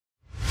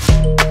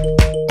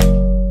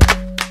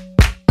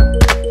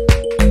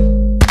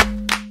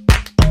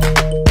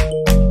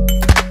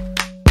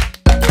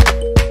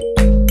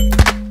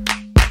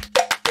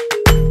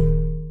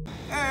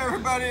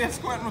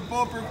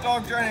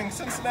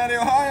Cincinnati,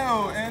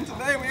 Ohio, and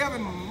today we have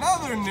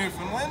another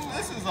Newfoundland.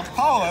 This is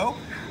Apollo.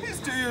 He's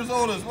 2 years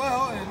old as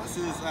well, and this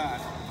is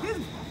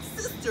his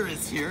sister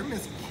is here,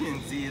 Miss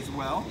Kinsey, as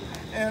well.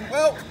 And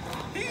well,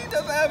 he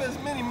doesn't have as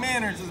many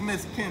manners as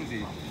Miss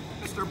Kinsey.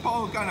 Mr.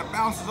 Apollo kind of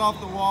bounces off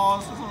the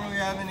walls, doesn't really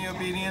have any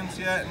obedience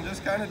yet, and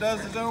just kind of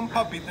does his own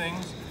puppy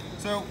things.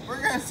 So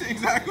we're gonna see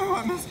exactly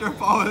what Mr.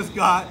 Apollo's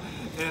got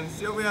and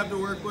see what we have to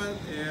work with.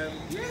 And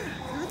yeah,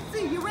 let's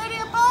see. You ready,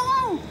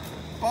 Apollo?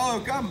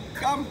 Apollo,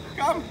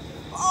 come.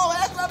 Oh,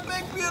 that's a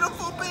big,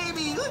 beautiful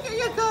baby. Look at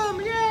you come.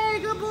 Yay,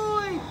 good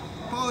boy.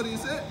 Apollo, do you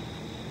sit?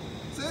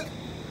 Sit.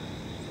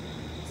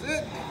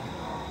 Sit.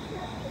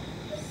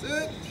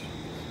 Sit.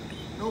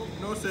 Nope,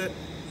 no sit.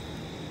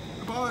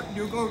 Apollo,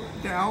 you go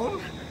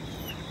down.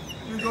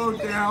 You go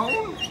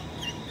down.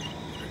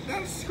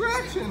 That's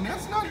scratching.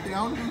 That's not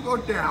down. You go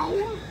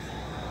down.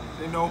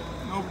 Say no,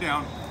 no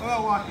down. How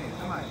about walking?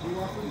 Come on. You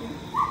walk with me?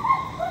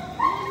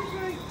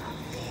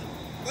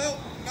 Well,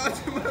 not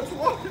too much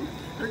walking.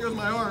 There goes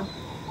my arm.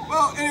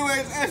 Well,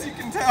 anyways, as you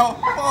can tell,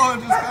 Apollo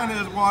just kind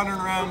of is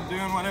wandering around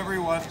doing whatever he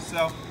wants.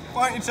 So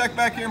why don't you check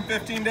back here in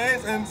 15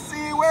 days and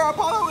see where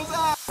Apollo is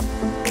at.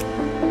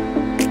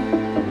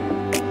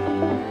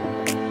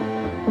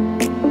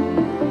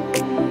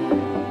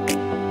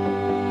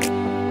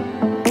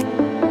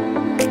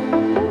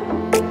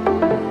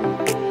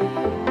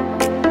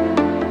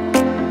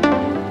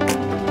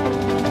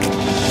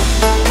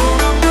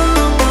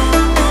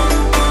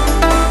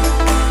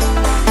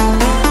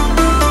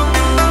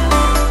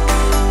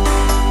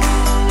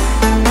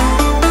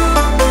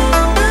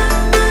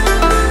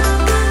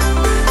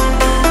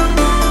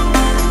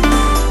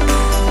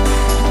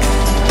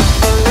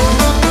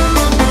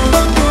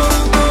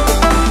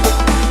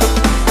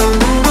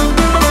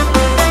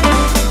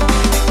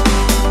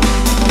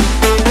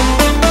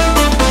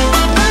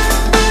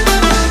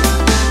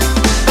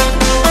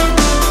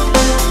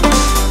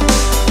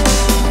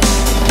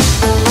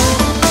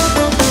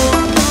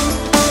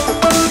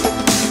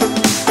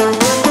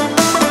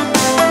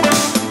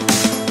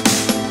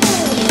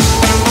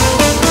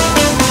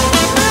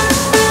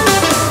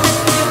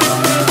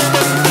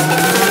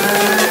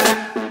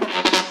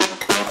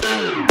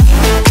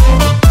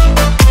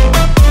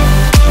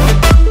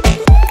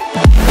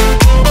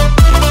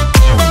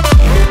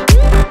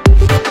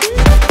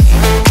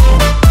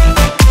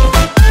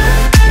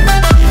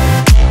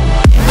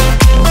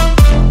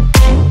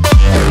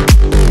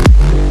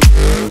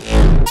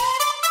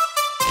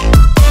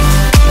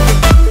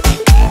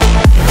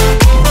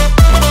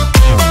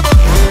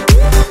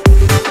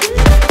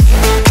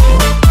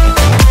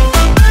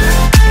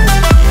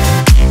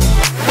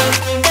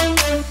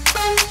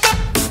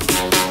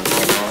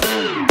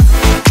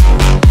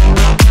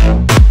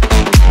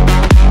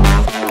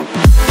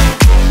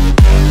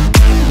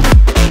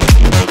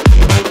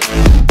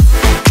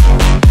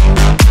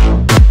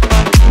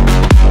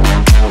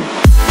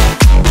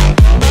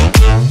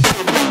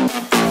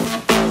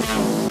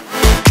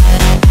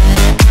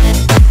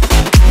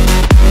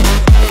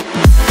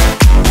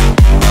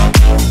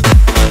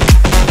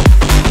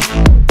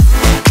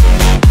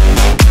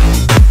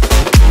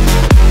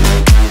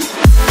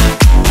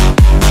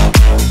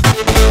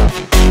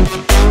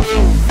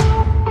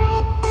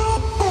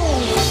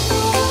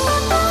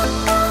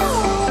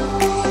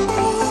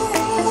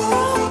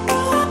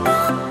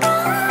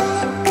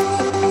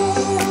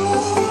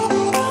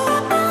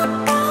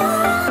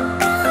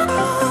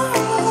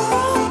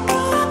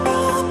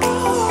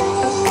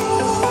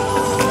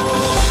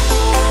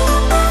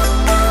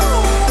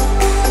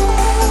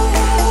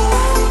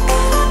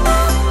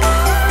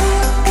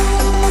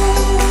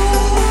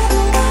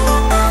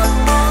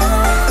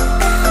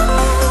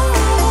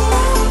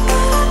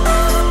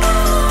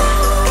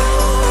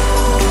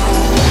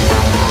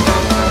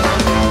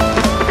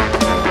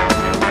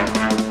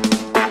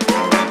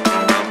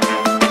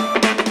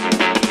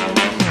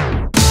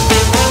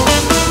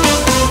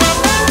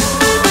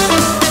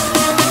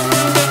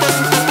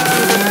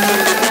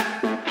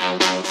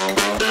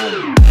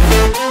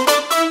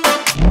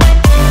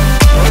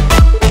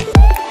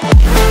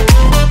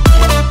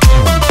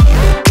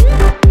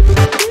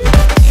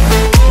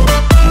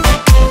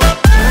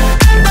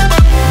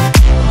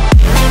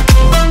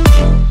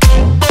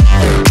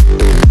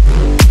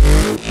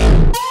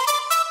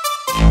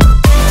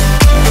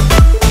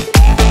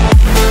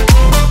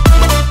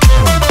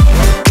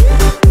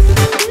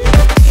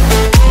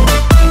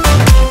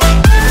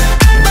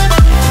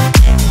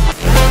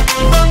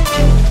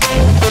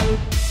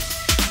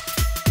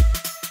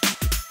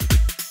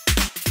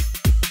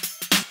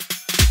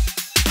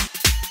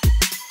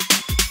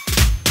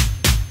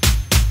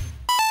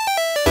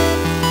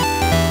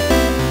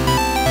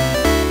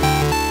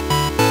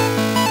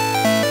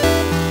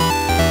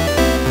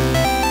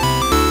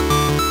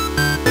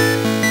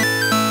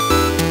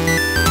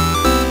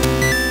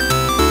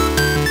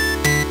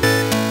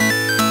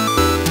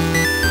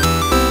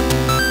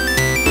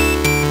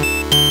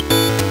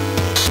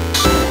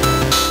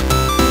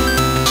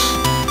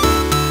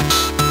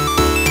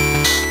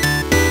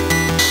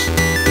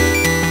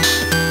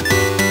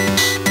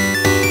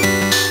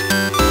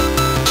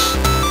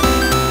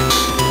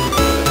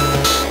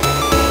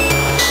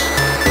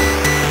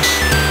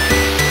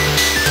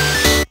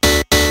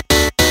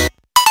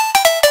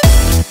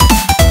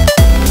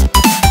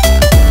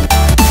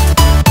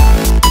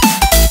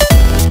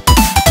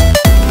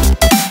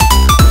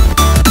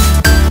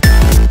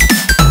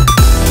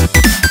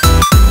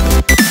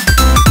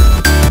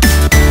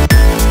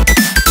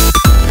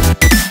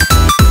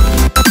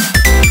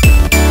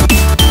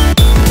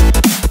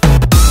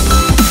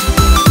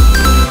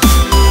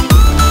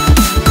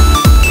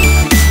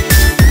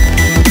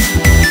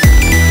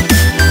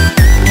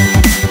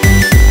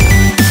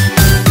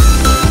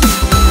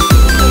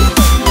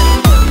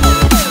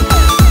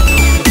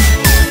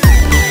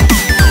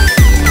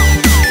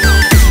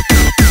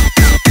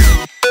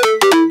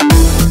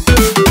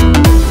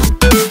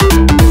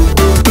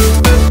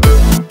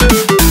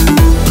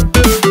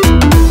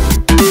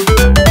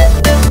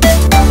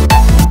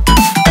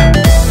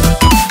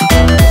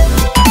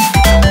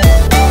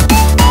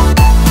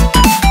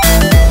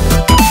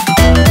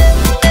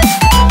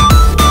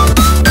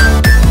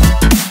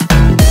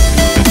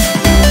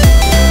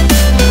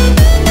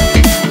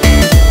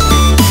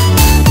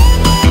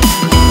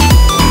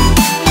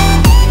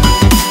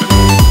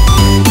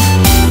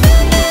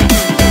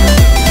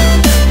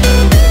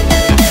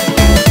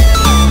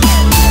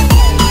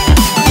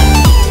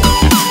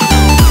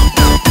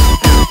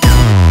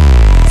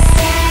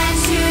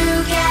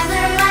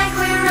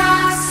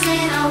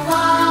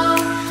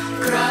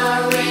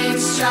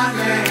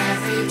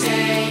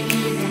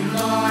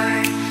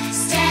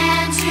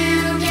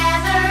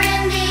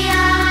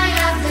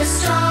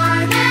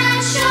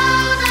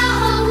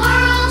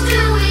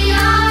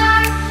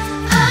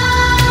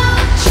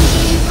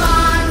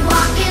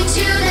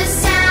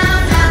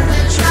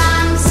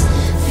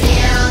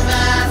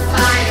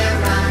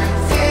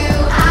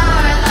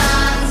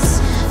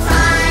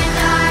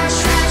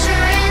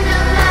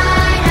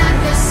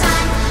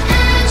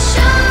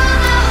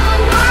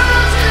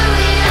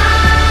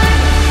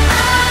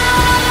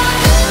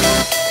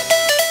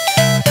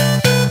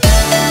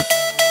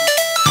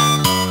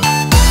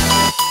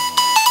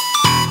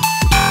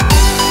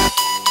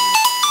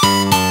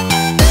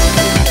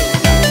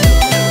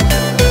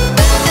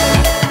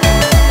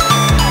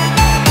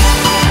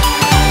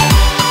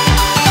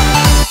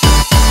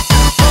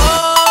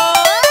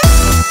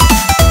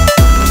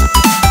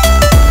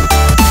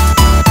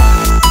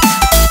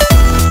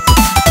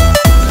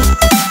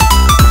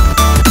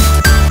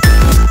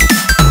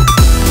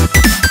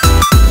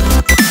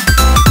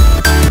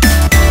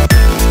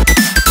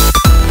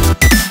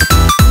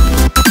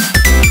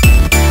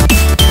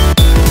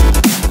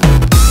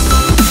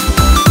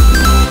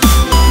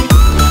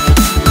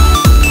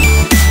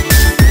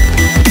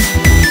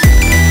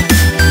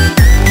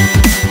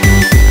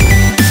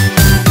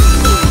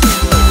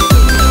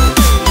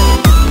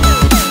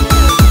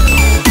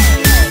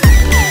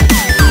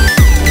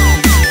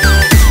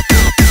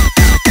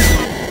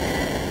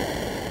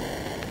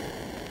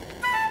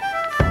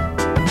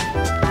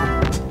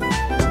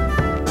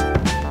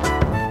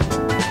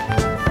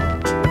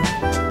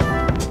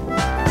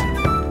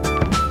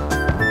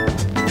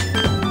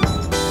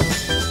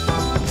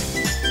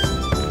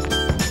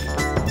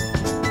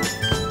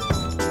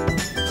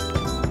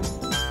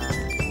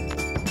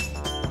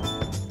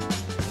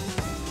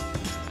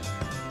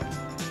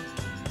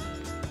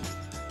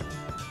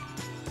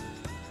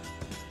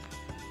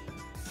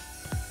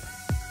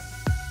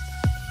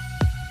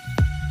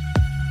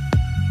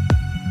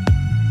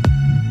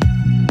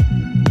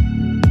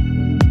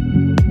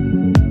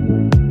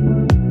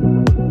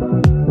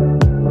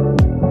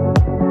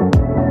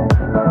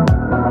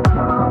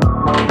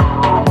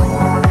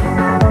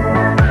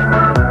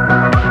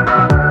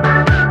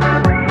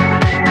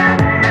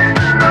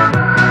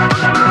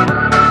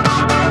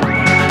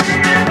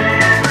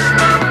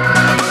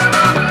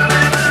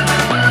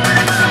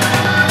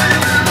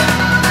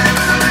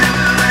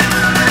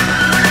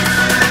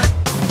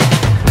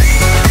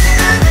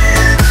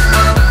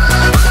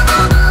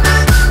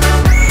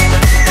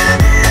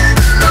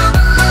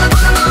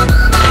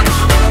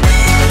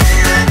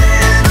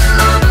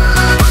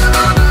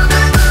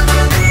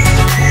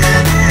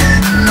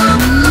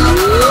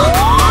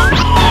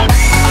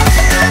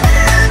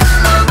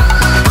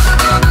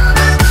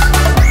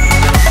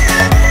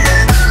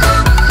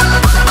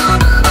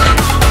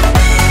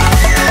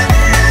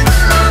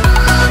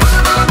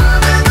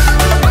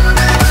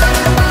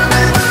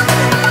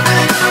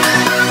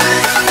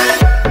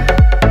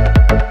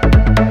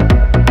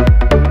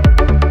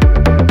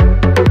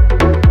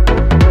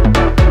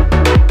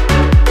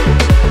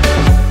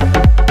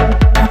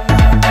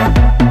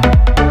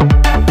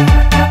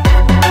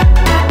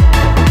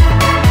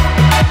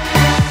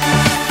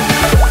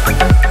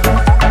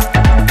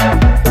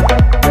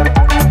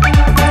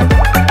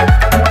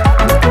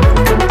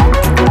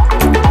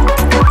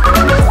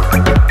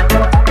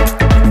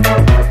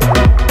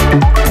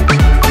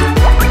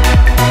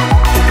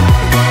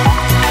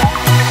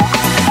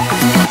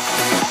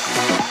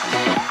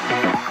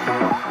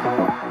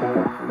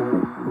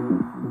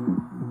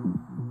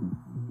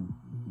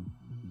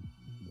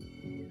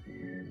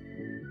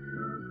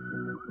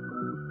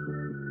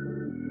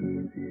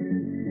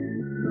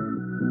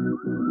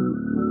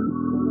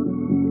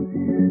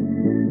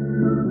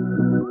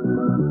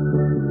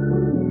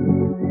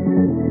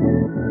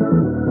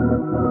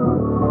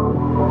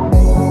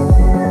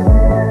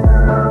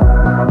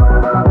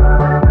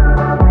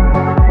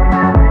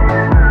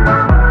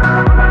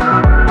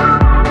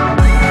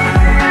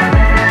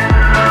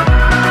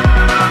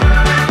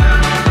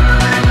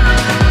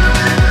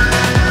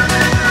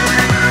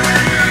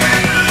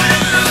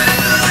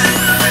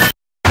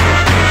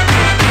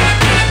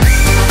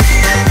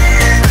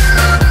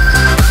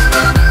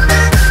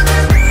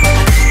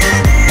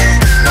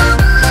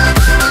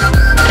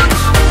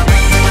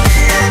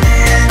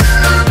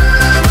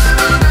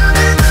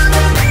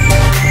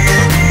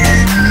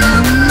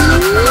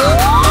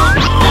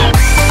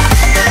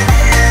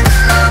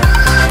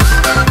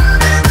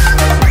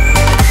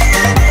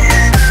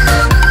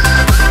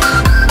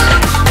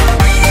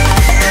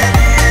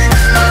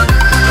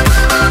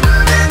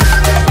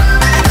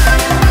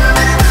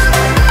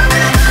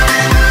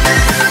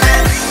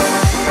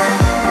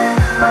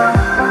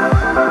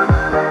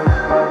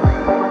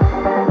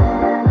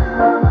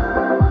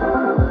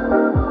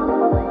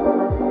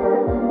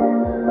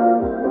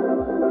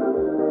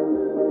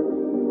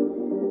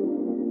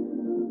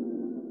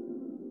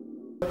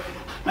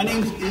 My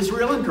name is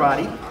Israel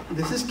Andrade.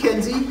 This is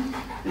Kenzie,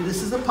 and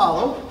this is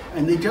Apollo.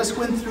 And they just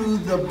went through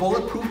the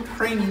Bulletproof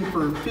Training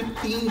for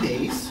 15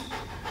 days.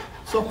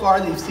 So far,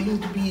 they seem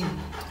to be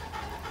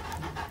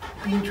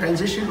being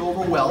transitioned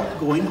over well,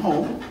 going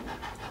home.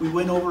 We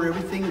went over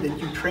everything that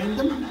you trained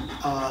them.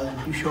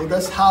 You showed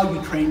us how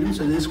you trained them,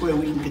 so this way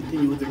we can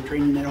continue with their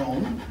training at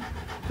home.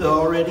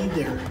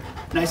 They're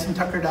nice and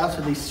tuckered out, so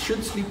they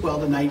should sleep well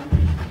tonight.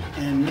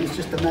 And it's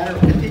just a matter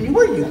of continuing.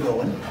 Where are you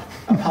going?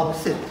 Apollo,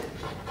 sit.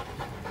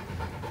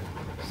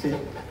 Sit.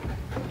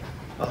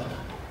 Oh,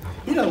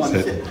 you don't want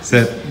to sit.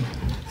 Sit.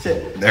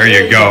 Sit. There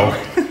you go.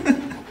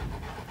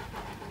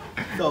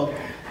 So,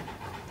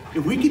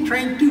 if we can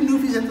train 2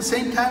 Newfies at the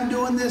same time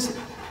doing this,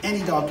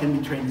 any dog can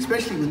be trained,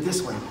 especially with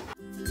this one.